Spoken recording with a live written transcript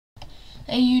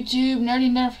Hey YouTube,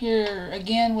 Nerdy Nerf here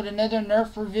again with another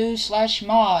Nerf review /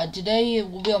 mod. Today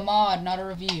it will be a mod, not a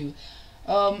review.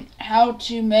 How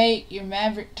to make your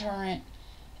Maverick turret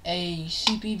a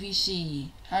cpvc.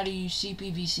 How do you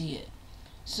cpvc it?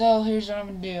 So here's what I'm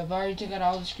going to do. I've already took out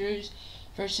all the screws.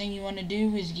 First thing you want to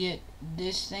do is get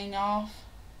this thing off.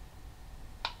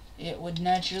 It would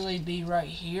naturally be right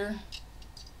here,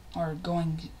 or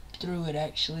going through it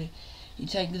actually. You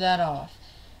take that off.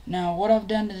 Now what I've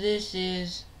done to this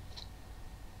is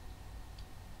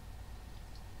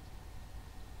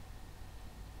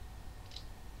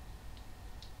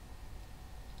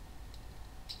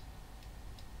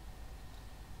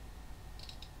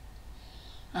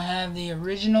I have the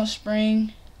original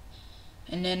spring,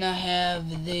 and then I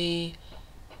have the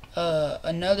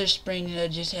another spring that I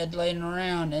just had laying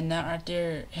around, and that right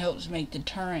there helps make the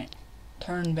turret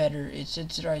turn better. It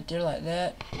sits right there like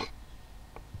that.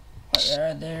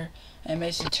 Right there, and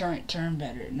makes the turret turn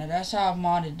better. Now that's how I've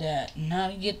modded that. And how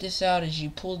to get this out is you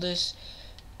pull this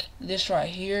right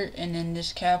here, and then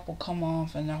this cap will come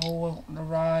off, and the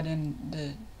rod and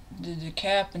the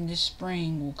cap and this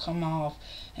spring will come off,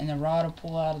 and the rod will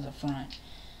pull out of the front.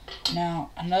 Now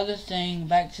another thing,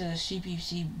 back to the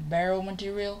cpvc barrel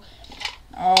material.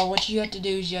 What you have to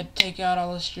do is you have to take out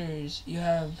all the screws. You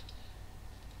have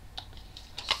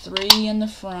 3 in the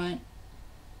front.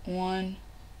 1,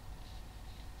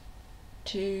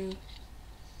 2,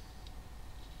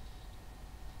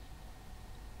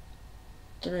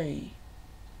 3,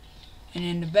 and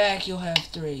in the back you'll have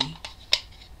 3.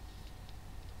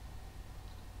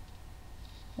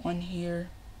 1 here,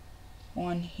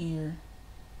 1 here,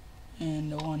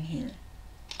 and 1 here.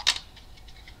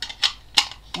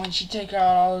 Once you take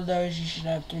out all of those, you should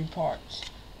have 3 parts.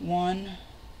 1,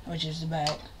 which is the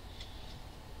back,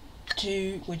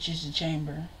 2, which is the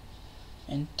chamber,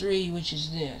 and 3, which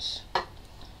is this.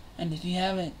 And if you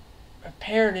haven't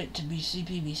prepared it to be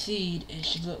cpvc'd, it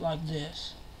should look like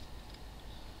this.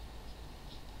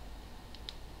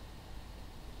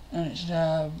 And it should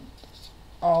have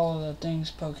all of the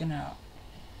things poking out.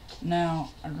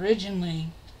 Now, originally,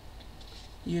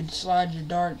 you'd slide your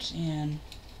darts in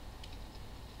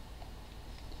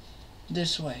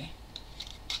this way,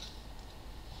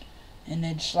 and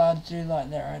they'd slide through like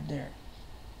that right there.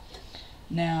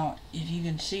 Now, if you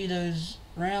can see those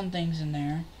round things in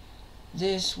there,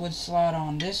 this would slide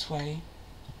on this way,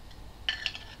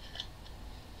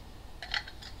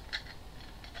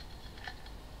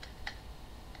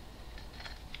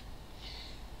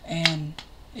 and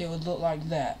it would look like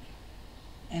that.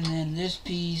 And then this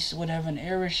piece would have an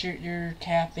air restrictor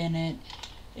cap in it,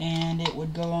 and it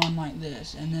would go on like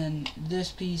this, and then this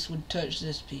piece would touch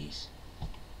this piece.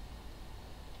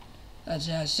 That's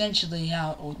essentially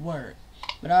how it would work.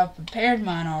 But I've prepared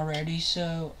mine already,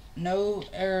 so no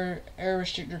air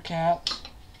restrictor caps,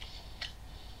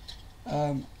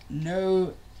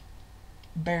 no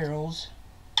barrels,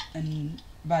 and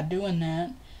by doing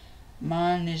that,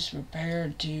 mine is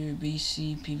prepared to be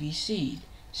cpvc,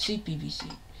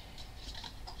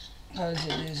 because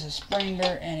it is a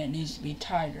springer and it needs to be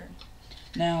tighter.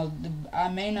 Now the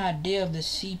main idea of the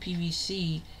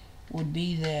cpvc would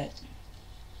be that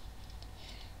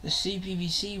the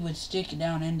cpvc would stick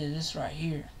down into this right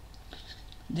here.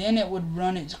 Then it would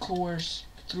run its course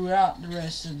throughout the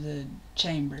rest of the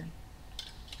chamber.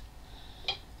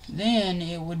 Then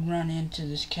it would run into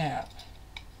this cap.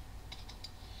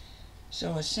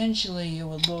 So essentially it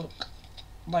would look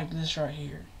like this right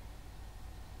here,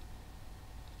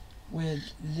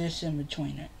 with this in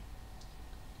between it.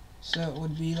 So it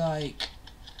would be like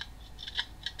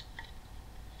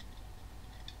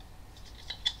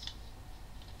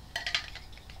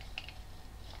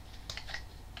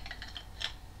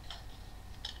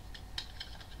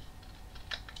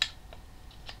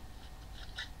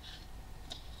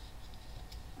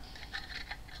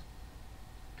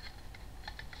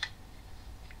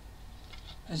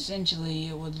essentially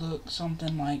it would look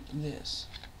something like this.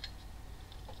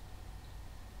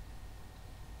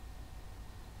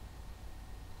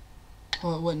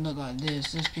 Well, it wouldn't look like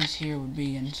this. This piece here would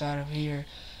be inside of here,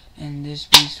 and this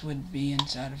piece would be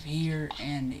inside of here,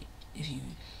 and if you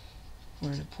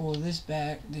were to pull this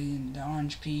back, then the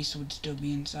orange piece would still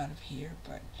be inside of here,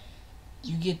 but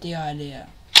you get the idea.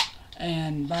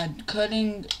 And by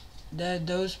cutting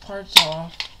those parts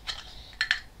off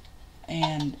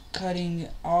and cutting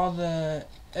all the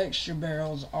extra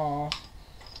barrels off,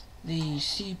 the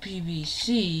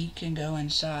cpvc can go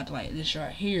inside like this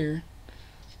right here.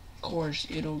 Of course,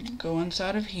 it'll go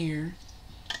inside of here,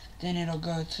 then it'll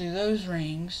go through those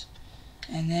rings,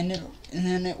 and then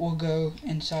it will go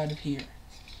inside of here.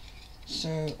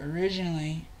 So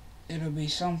originally it'll be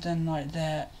something like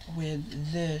that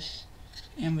with this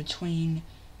in between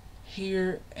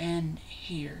here and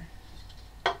here.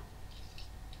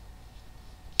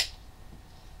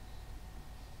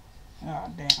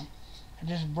 Oh damn, I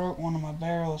just broke one of my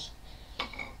barrels.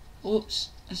 Oops,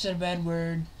 I said a bad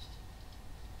word.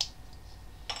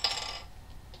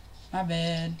 My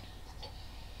bad.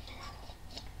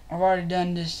 I've already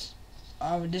done this.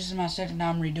 This is my second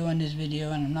time redoing this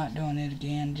video, and I'm not doing it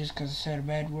again just because I said a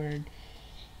bad word.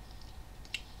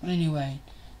 Anyway,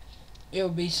 it will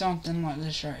be something like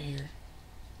this right here.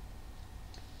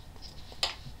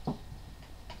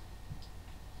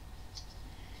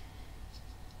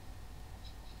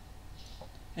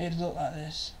 It'd look like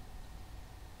this.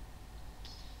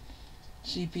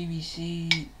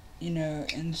 cpvc, you know,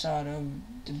 inside of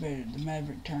the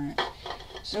Maverick turret.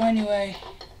 So anyway,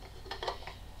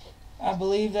 I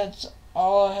believe that's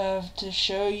all I have to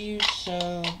show you,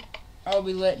 so I'll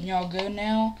be letting y'all go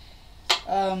now.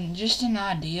 Just an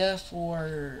idea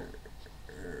for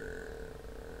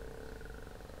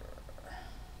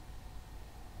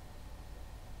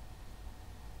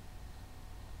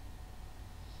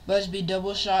Busby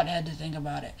double shot. Had to think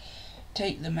about it.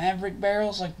 Take the Maverick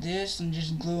barrels like this and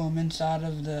just glue them inside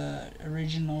of the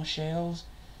original shells.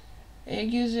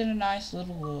 It gives it a nice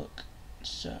little look.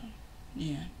 So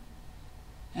yeah,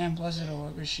 and plus it'll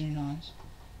work with shoe-ons.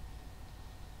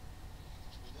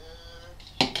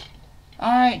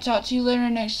 Alright, talk to you later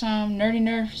next time. Nerdy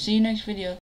Nerf, see you next video.